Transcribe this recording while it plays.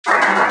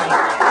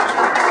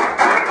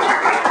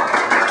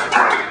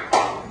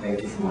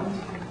Thank you so much.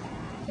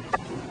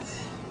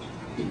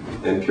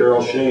 And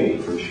Carol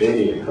Shaney from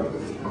Shaney and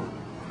Company.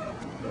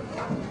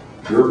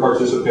 You're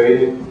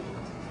participating.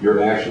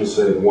 Your actions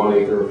save 1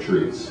 acre of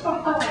trees.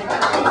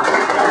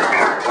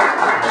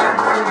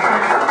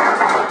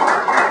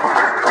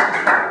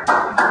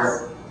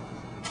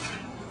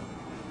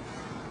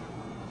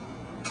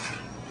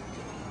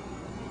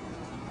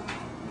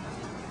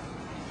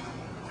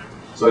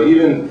 So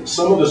even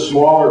some of the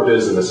smaller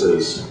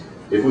businesses,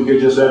 if we could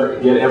just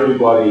get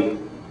everybody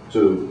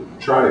to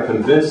try to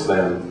convince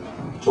them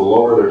to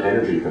lower their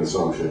energy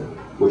consumption,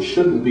 which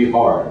shouldn't be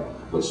hard,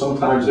 but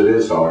sometimes it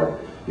is hard.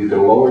 You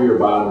can lower your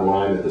bottom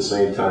line at the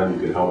same time you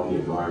can help the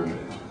environment.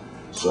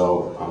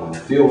 So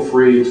feel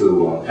free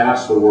to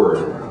pass the word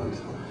around.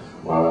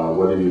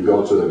 Whether you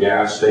go to the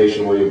gas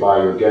station where you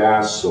buy your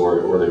gas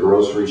or the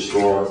grocery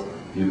store,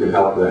 you can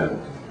help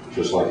them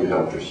just like you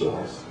helped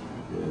yourselves.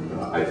 And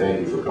I thank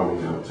you for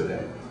coming out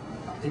today.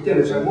 Hey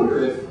Dennis, I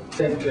wonder if,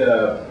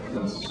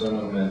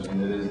 someone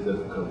mentioned it is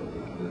difficult.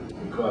 The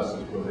cost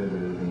is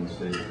prohibitive in the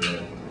state to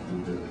do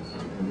business.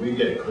 And we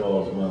get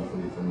calls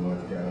monthly from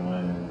North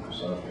Carolina and from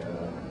South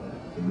Carolina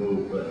to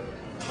move, but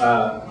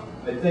I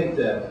think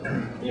that,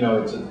 you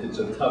know, it's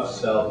a tough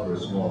sell for a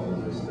small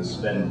business to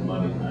spend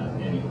money on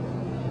anything.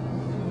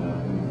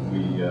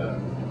 You know,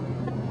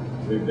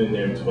 we've been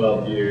there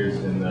 12 years,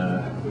 and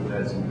we've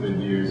had some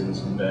good years and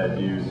some bad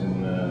years,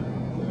 and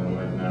you know,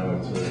 right now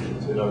it's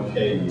an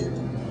okay year,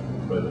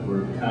 but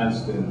we're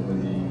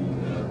constantly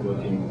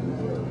looking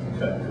to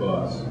cut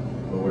costs,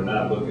 but we're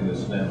not looking to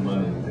spend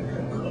money to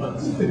cut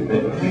costs.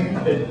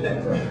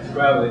 It's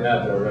probably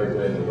not the right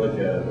way to look at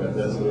it, but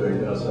that's the way,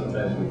 you know,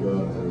 sometimes we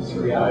go into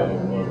survival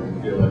mode,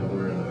 we feel like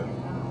we're in a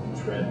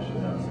trench, you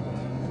know.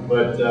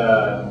 But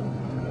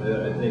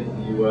I think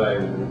the UI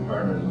with your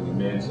partners with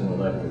Manson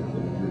Electric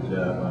did a good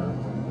job on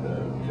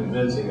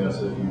convincing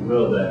us, if you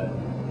will, that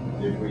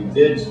if we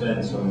did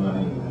spend some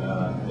money,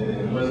 and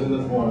it was in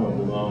the form of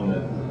a loan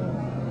that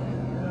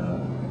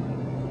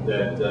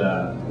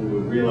we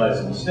would realize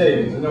some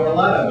savings. And there were a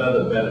lot of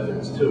other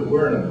benefits too.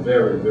 We're in a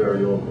very,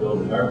 very old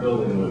building. Our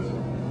building was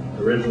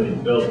originally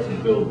built to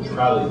build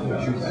trolley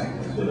cars,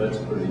 so that's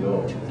pretty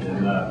old.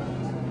 And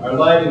our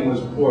lighting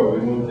was poor.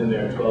 We moved in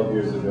there 12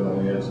 years ago and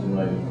we had some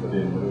lighting put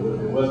in, but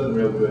it wasn't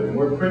real good. And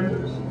we're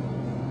printers.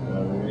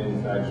 We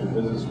manufacture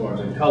business forms,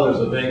 and colors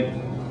of ink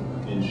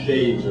and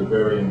shades are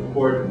very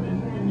important,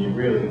 and you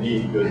really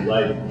need good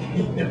lighting.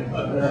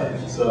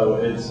 So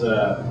it's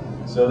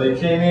so they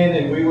came in,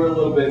 and we were a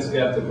little bit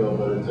skeptical,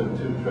 but it took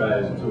 2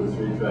 or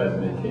 3 tries,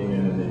 and they came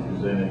in and they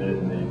presented it,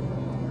 and they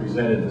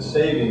presented the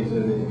savings.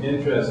 And the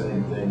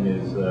interesting thing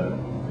is, I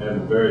have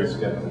a very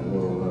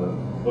skeptical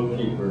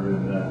bookkeeper,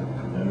 and I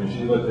mean,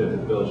 she looked at the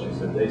bill. She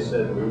said they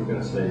said we were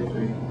going to save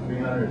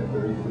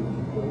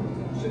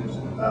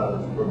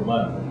 $336 per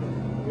month.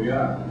 We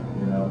are,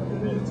 you know,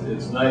 and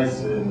it's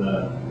nice in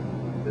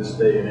this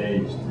day and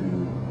age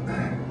to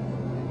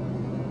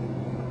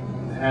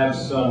have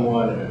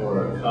someone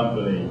or a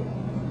company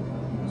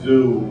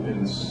do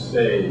and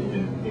say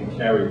and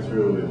carry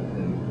through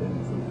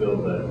and fulfill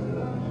that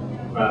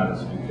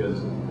promise,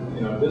 because,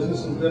 you know,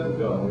 business is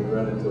difficult, and we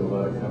run into a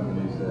lot of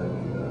companies that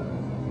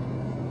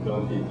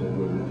don't keep their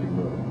word, if you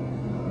will.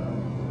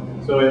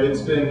 So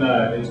it's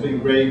been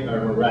great.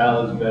 Our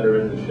morale is better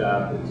in the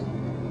shop.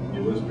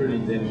 It was pretty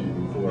dingy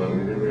before. We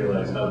didn't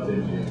realize how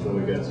dingy until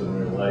we got some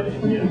real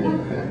lighting in,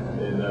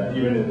 and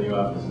even in the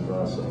offices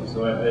also.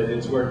 So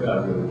it's worked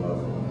out really well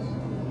for us.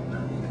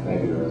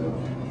 Thank you very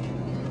much.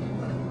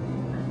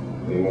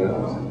 Anyone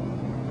else?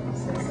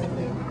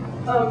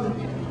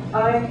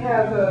 I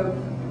have a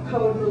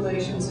public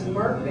relations and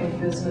marketing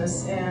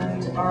business,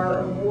 and our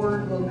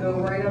award will go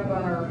right up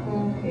on our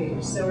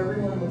homepage. So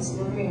everyone that's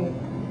looking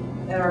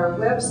at our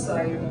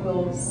website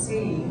will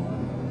see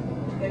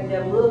and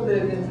get a little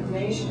bit of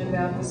information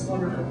about this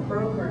wonderful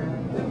program.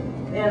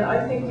 And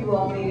I think you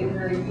all made it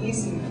very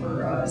easy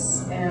for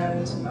us,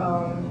 and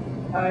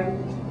I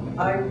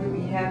would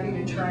be happy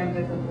to try and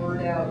get the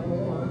word out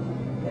more.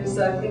 As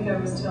I think I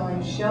was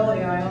telling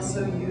Shelley, I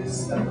also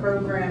use a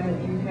program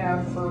that you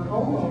have for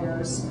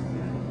homeowners,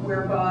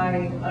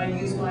 whereby I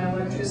use my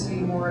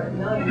electricity more at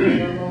night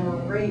at a lower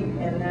rate,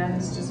 and that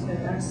has just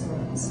been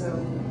excellent.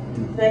 So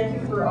thank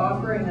you for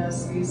offering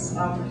us these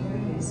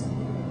opportunities.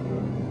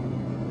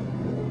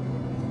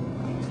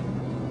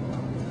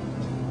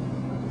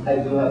 I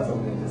do have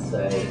something to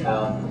say.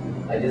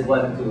 I just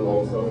wanted to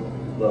also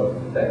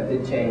thank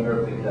the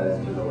chamber, because,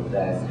 you know,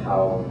 that's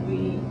how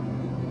we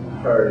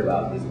heard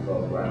about this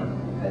program,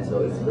 and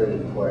so it's really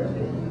important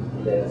that you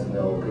let us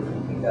know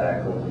different things that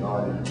are going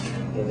on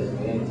in the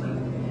community.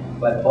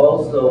 But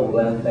also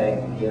want to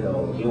thank, you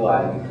know,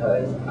 UI,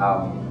 because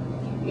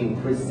in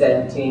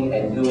presenting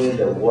and doing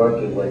the work,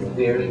 it was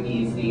very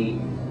easy.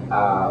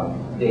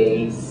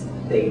 They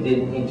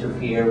didn't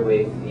interfere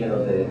with, you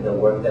know, the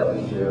work that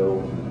we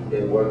do.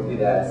 They work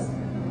with us,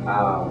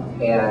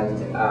 and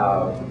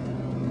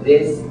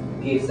this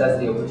gives us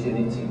the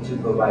opportunity to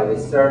provide the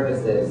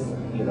services,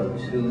 you know,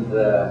 to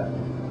the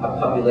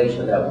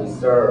population that we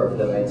serve,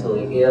 the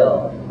mentally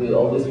ill, we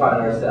always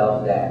find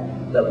ourselves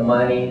that the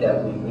money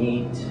that we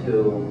need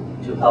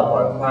to help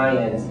our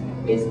clients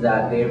is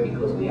not there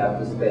because we have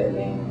to spend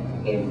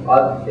in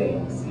other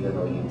things,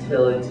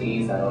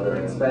 utilities and other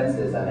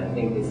expenses. And I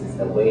think this is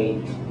the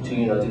way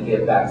to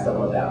get back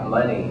some of that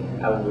money.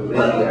 And we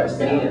really are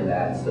seeing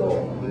that.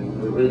 So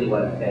we really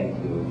want to thank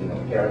you.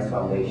 Parents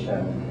Foundation,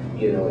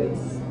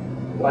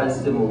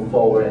 wants to move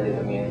forward in the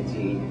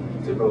community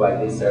to provide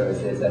these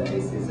services, and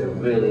this is a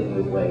really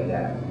good way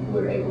that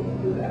we're able to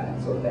do that.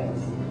 So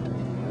thanks.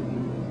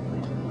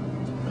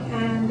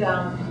 And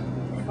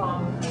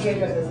from a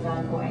hairdresser's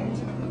standpoint,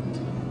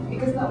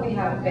 because now we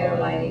have better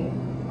lighting,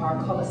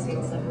 our color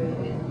skills have really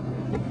been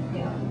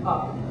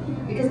up.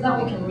 Because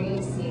now we can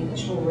really see the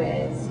true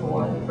reds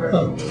or the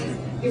burgundies.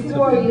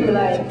 Before you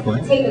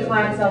take the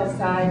clients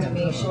outside to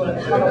make sure that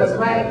the color was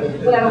right,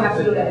 but I don't have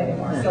to do that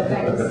anymore. So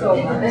thank you so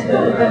much.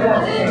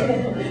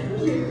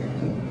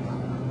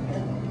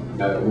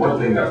 One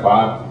thing that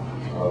Bob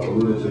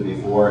alluded to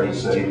before, he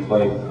said he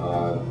played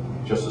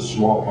just a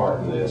small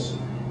part in this,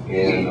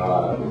 and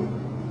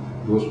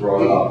it was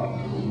brought up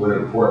what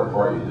an important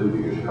part you do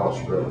because you help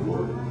spread the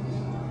word.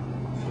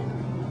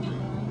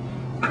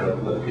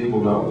 Let people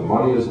know the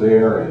money is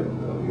there,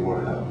 and we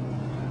want to help.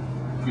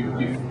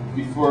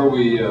 Before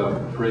we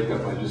break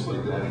up, I'd just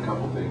like to add a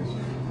couple things.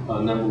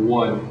 Number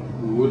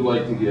one, we would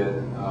like to get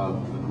a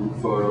group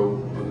photo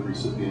of the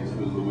recipients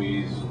with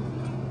Louise,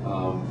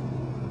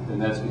 and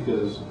that's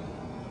because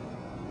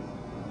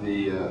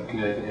the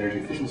Connecticut Energy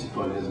Efficiency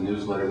Fund has a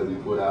newsletter that we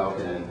put out,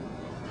 and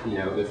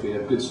if we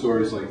have good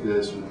stories like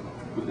this, we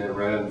put that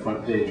right on the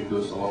front page. It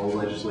goes to all the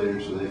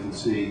legislators so they can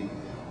see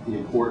the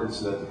importance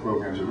that the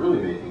programs are really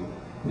making.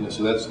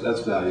 So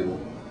that's valuable.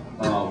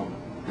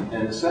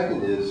 And the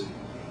second is,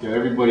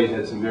 everybody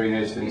had some very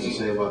nice things to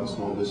say about the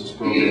small business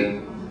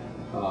program.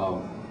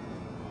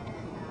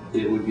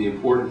 It would be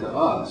important to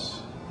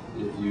us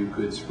if you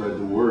could spread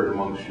the word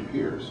amongst your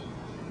peers.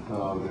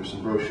 There's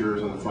some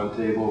brochures on the front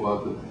table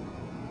about the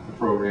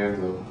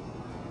program.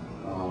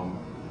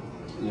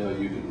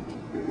 You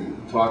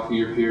can talk to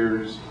your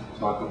peers,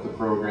 talk up the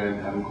program,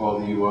 have them call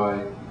the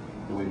UI,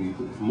 and we'd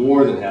be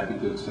more than happy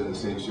to extend the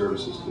same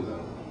services to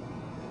them.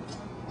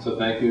 So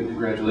thank you and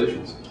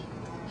congratulations.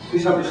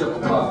 Please help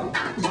yourself to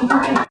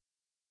coffee.